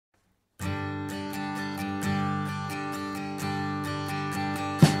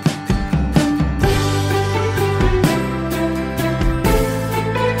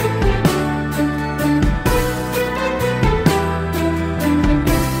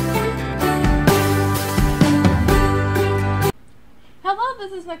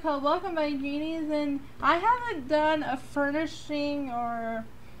called Welcome by Genies, and I haven't done a furnishing or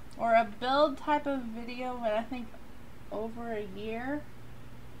a build type of video in I think over a year.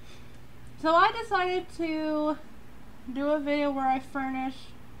 So I decided to do a video where I furnish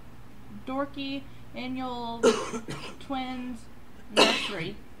Dorky and Yul twins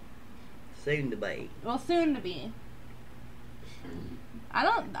nursery. Soon to be. Well, soon to be.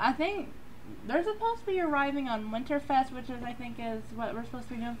 I think they're supposed to be arriving on Winterfest, which is, I think, is what we're supposed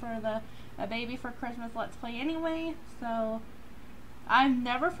to be doing for the A Baby for Christmas Let's Play anyway. So I've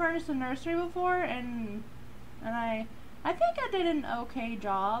never furnished a nursery before, and I think I did an okay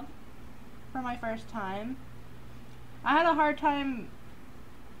job for my first time. I had a hard time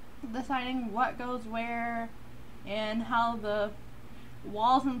deciding what goes where and how the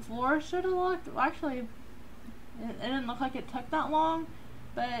walls and floors should have looked. Actually, it didn't look like it took that long,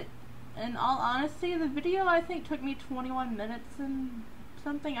 but in all honesty, the video I think took me 21 minutes and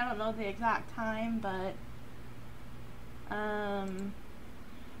something. I don't know the exact time, but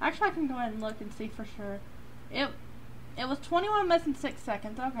actually I can go ahead and look and see for sure. It was 21 minutes and 6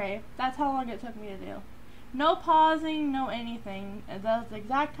 seconds. Okay, that's how long it took me to do. No pausing, no anything. That's the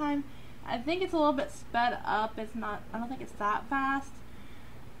exact time. I think it's a little bit sped up. It's not, I don't think it's that fast.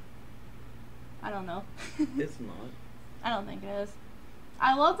 I don't know. It's not. I don't think it is.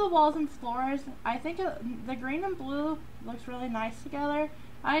 I love the walls and floors. I think the green and blue looks really nice together.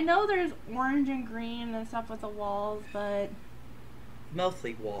 I know there's orange and green and stuff with the walls, but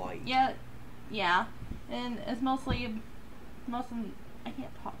Mostly white. yeah, and it's most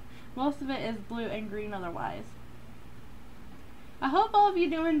of it is blue and green otherwise. I hope all of you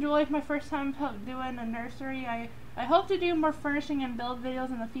do enjoy my first time doing a nursery. I hope to do more furnishing and build videos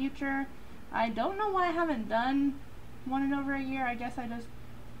in the future. I don't know why I haven't done one in over a year. I guess I just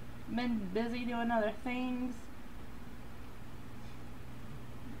been busy doing other things.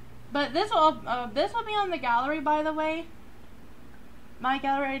 But this will be on the gallery, by the way. My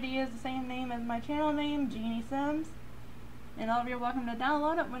gallery ID is the same name as my channel name, GenieSims. And all of you are welcome to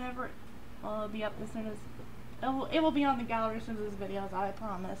download it whenever it'll be up as soon as it will be on the gallery as soon as this video is out, I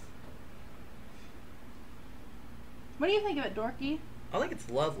promise. What do you think of it, Dorky? I think it's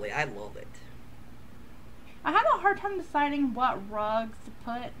lovely. I love it. I had a hard time deciding what rugs to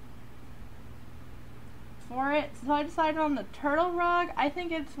put for it, so I decided on the turtle rug. I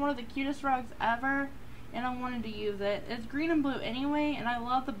think it's one of the cutest rugs ever, and I wanted to use it. It's green and blue anyway, and I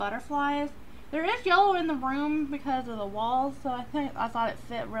love the butterflies. There is yellow in the room because of the walls, so I thought it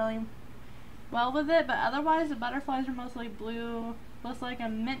fit really well with it, but otherwise the butterflies are mostly blue, looks like a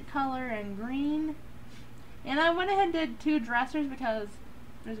mint color and green. And I went ahead and did 2 dressers because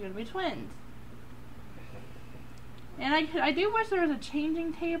there's going to be twins. And I do wish there was a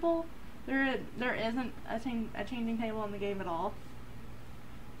changing table. There isn't a changing table in the game at all.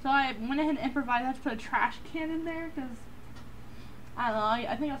 So I went ahead and improvised. I had to put a trash can in there because, I don't know,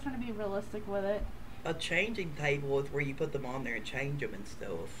 I think I was trying to be realistic with it. A changing table is where you put them on there and change them and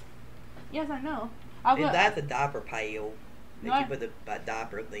stuff. Yes, I know. And that's a diaper pail that you put the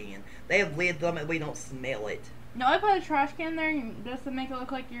diapers in. They have lids on it, we don't smell it. No, I put a trash can there just to make it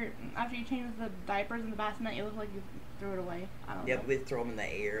look like after you change the diapers in the bassinet, it looks like you threw it away. I don't know. Yeah, we throw them in the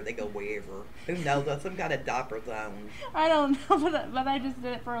air. They go wherever. Who knows? That's some kind of diaper zone. I don't know, but I just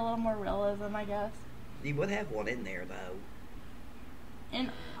did it for a little more realism, I guess. You would have one in there, though.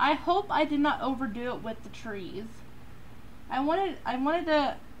 And I hope I did not overdo it with the trees. I wanted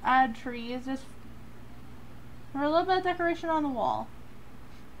to add trees just for a little bit of decoration on the wall.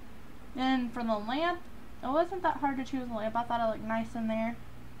 And for the lamp, it wasn't that hard to choose a lamp. I thought it looked nice in there.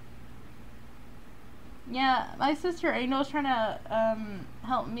 Yeah, my sister Angel was trying to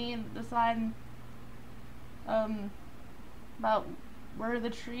help me decide about where the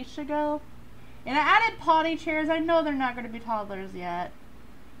trees should go. And I added potty chairs. I know they're not going to be toddlers yet.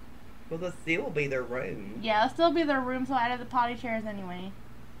 Well, they'll still be their room. Yeah, it'll still be their room, so I added the potty chairs anyway.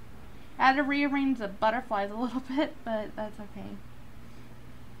 I had to rearrange the butterflies a little bit, but that's okay.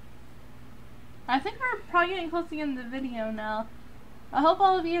 I think we're probably getting close to the end of the video now. I hope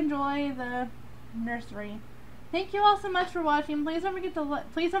all of you enjoy the nursery. Thank you all so much for watching. Please don't forget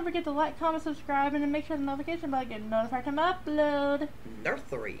to like, comment, subscribe, and to make sure the notification bell gets notified when I upload.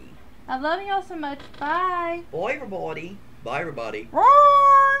 Nursery. I love you all so much. Bye. Bye, everybody. Bye, everybody. Roar!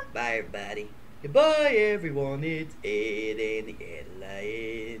 Bye, everybody. Goodbye, everyone. It's Ed and the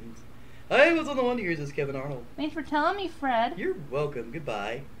Headlines. I was on the one to yours is Kevin Arnold. Thanks for telling me, Fred. You're welcome.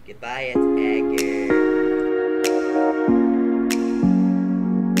 Goodbye. Goodbye, it's Edgar.